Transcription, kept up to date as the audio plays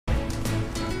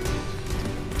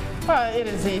Well, it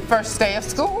is the first day of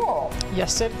school.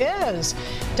 Yes, it is.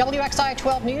 WXII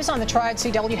 12 News on the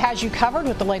Tri-CW has you covered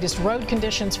with the latest road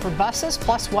conditions for buses,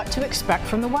 plus what to expect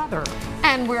from the weather.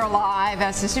 And we're live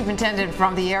as the superintendent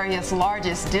from the area's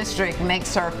largest district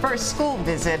makes her first school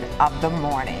visit of the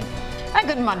morning. A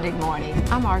good Monday morning.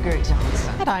 I'm Margaret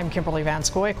Johnson. And I'm Kimberly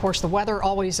Vanscoy. Of course, the weather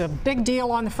always a big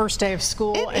deal on the first day of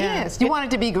school. It is. You want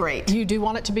it to be great. You do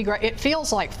want it to be great. It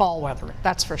feels like fall weather,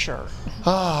 that's for sure.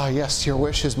 Ah, yes, your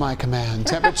wish is my command.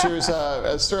 Temperatures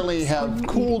certainly have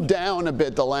cooled down a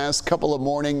bit the last couple of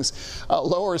mornings.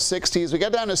 Lower 60s. We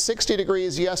got down to 60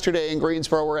 degrees yesterday in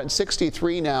Greensboro. We're at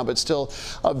 63 now, but still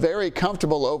very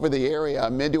comfortable over the area.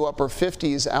 Mid to upper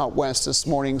 50s out west this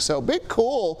morning. So big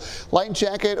cool, light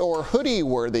jacket or hoodie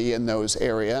worthy in those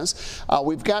areas.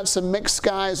 We've got some mixed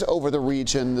skies over the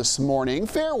region this morning.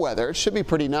 Fair weather. It should be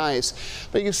pretty nice.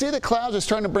 But you can see the clouds are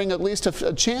starting to bring at least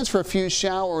a chance for a few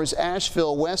showers.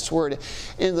 Asheville westward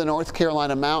in the North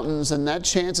Carolina mountains, and that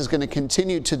chance is going to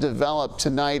continue to develop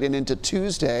tonight and into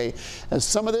Tuesday as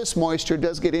some of this moisture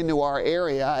does get into our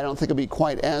area. I don't think it'll be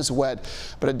quite as wet,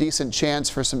 but a decent chance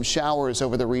for some showers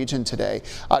over the region today.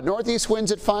 Northeast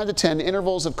winds at 5 to 10,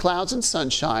 intervals of clouds and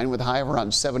sunshine with a high of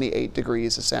around 78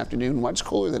 degrees this afternoon, much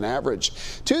cooler than average.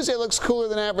 Tuesday looks cooler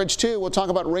than average too. We'll talk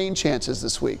about rain chances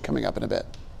this week coming up in a bit.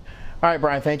 All right,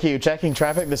 Brian, thank you. Checking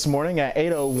traffic this morning at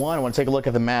 8:01. I want to take a look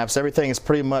at the maps. Everything is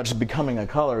pretty much becoming a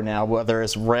color now, whether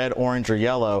it's red, orange, or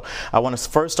yellow. I want to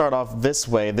first start off this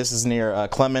way. This is near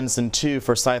Clemens and 2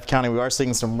 for Forsyth County. We are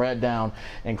seeing some red down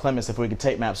in Clemens. If we could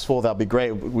take maps full, that would be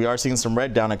great. We are seeing some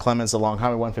red down in Clemens along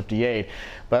Highway 158.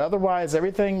 But otherwise,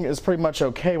 everything is pretty much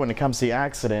okay when it comes to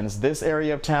accidents. This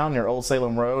area of town near Old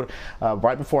Salem Road,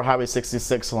 right before Highway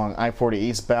 66 along I-40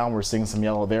 eastbound, we're seeing some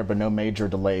yellow there, but no major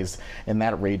delays in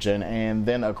that region. And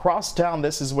then across town,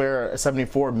 this is where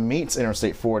 74 meets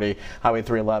Interstate 40, Highway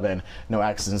 311. No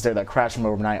accidents there. That crash from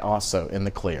overnight also in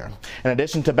the clear. In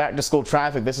addition to back to school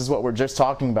traffic, this is what we're just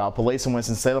talking about. Police in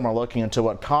Winston-Salem are looking into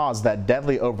what caused that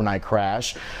deadly overnight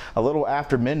crash. A little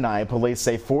after midnight, police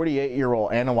say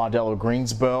 48-year-old Anna Waddell of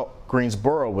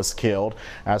Greensboro was killed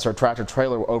as her tractor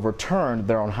trailer overturned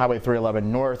there on Highway 311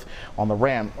 North on the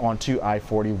ramp onto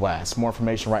I-40 West. More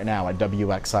information right now at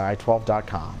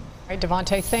WXII12.com. All right,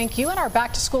 Devontae, thank you. And our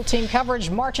back-to-school team coverage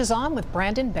marches on with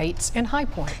Brandon Bates in High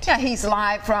Point. Yeah, he's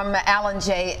live from Allen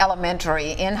J.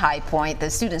 Elementary in High Point. The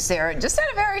students there just had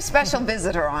a very special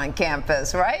visitor on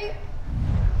campus, right?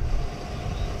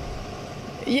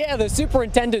 Yeah, the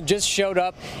superintendent just showed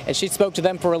up and she spoke to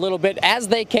them for a little bit. As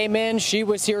they came in, she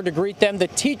was here to greet them. The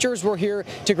teachers were here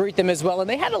to greet them as well. And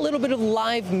they had a little bit of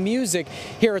live music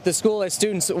here at the school as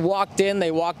students walked in.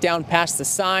 They walked down past the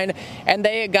sign and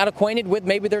they got acquainted with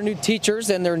maybe their new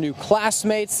teachers and their new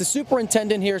classmates. The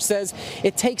superintendent here says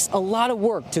it takes a lot of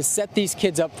work to set these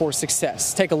kids up for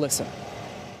success. Take a listen.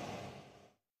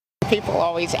 People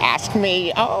always ask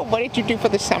me, oh, what did you do for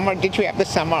the summer? Did you have the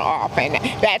summer off? And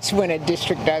that's when a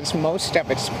district does most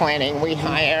of its planning. We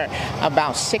hire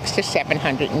about 600 to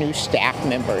 700 new staff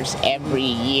members every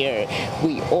year.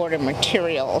 We order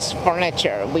materials,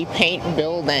 furniture, we paint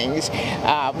buildings,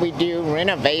 we do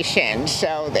renovations.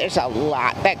 So there's a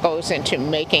lot that goes into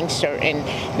making certain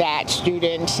that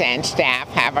students and staff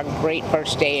have a great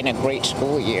first day and a great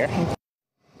school year.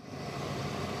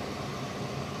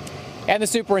 And the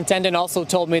superintendent also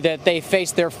told me that they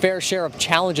faced their fair share of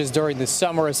challenges during the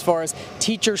summer as far as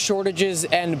teacher shortages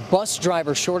and bus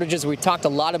driver shortages. We talked a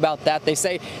lot about that. They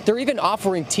say they're even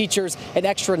offering teachers an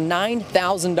extra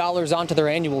 $9,000 onto their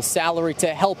annual salary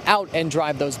to help out and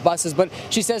drive those buses. But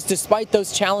she says despite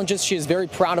those challenges, she is very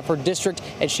proud of her district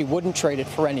and she wouldn't trade it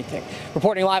for anything.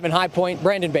 Reporting live in High Point,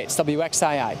 Brandon Bates,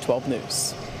 WXII 12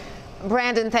 News.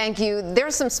 Brandon, thank you.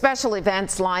 There's some special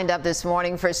events lined up this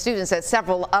morning for students at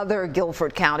several other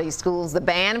Guilford County schools. The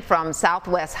band from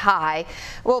Southwest High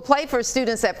will play for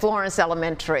students at Florence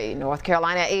Elementary. North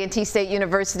Carolina A&T State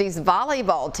University's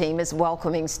volleyball team is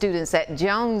welcoming students at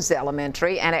Jones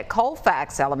Elementary, and at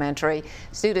Colfax Elementary,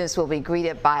 students will be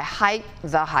greeted by Hype,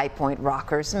 the High Point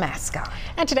Rockers mascot.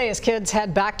 And today, as kids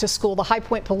head back to school, the High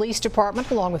Point Police Department,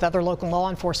 along with other local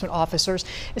law enforcement officers,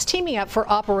 is teaming up for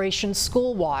Operation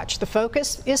School Watch. The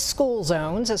focus is school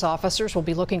zones, as officers will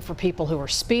be looking for people who are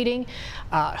speeding,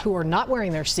 who are not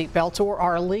wearing their seatbelts, or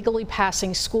are illegally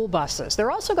passing school buses.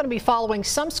 They're also going to be following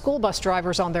some school bus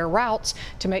drivers on their routes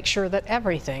to make sure that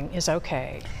everything is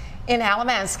okay. In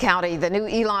Alamance County, the new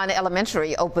Elon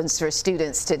Elementary opens for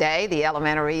students today. The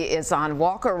elementary is on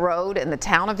Walker Road in the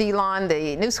town of Elon.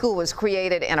 The new school was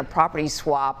created in a property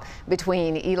swap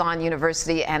between Elon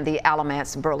University and the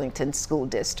Alamance Burlington School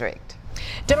District.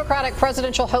 Democratic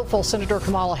presidential hopeful Senator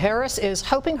Kamala Harris is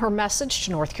hoping her message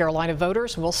to North Carolina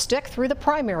voters will stick through the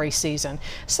primary season.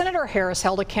 Senator Harris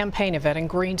held a campaign event in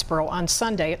Greensboro on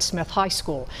Sunday at Smith High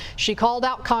School. She called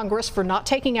out Congress for not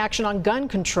taking action on gun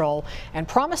control and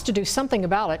promised to do something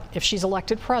about it if she's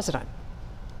elected president.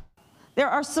 There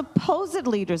are supposed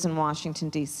leaders in Washington,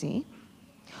 D.C.,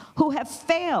 who have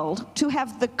failed to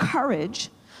have the courage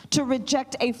to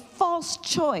reject a false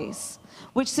choice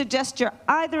which suggests you're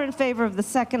either in favor of the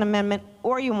Second Amendment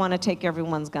or you want to take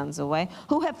everyone's guns away,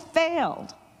 who have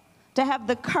failed to have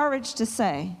the courage to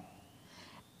say,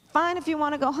 fine if you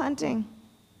want to go hunting,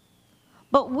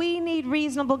 but we need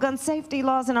reasonable gun safety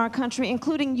laws in our country,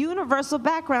 including universal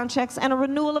background checks and a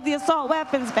renewal of the assault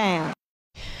weapons ban.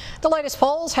 The latest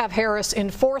polls have Harris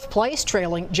in 4th place,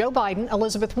 trailing Joe Biden,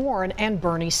 Elizabeth Warren, and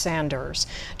Bernie Sanders.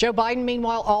 Joe Biden,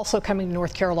 meanwhile, also coming to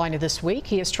North Carolina this week.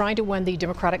 He is trying to win the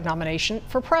Democratic nomination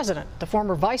for president. The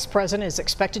former vice president is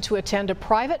expected to attend a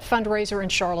private fundraiser in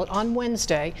Charlotte on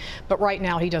Wednesday, but right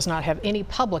now he does not have any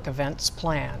public events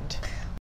planned.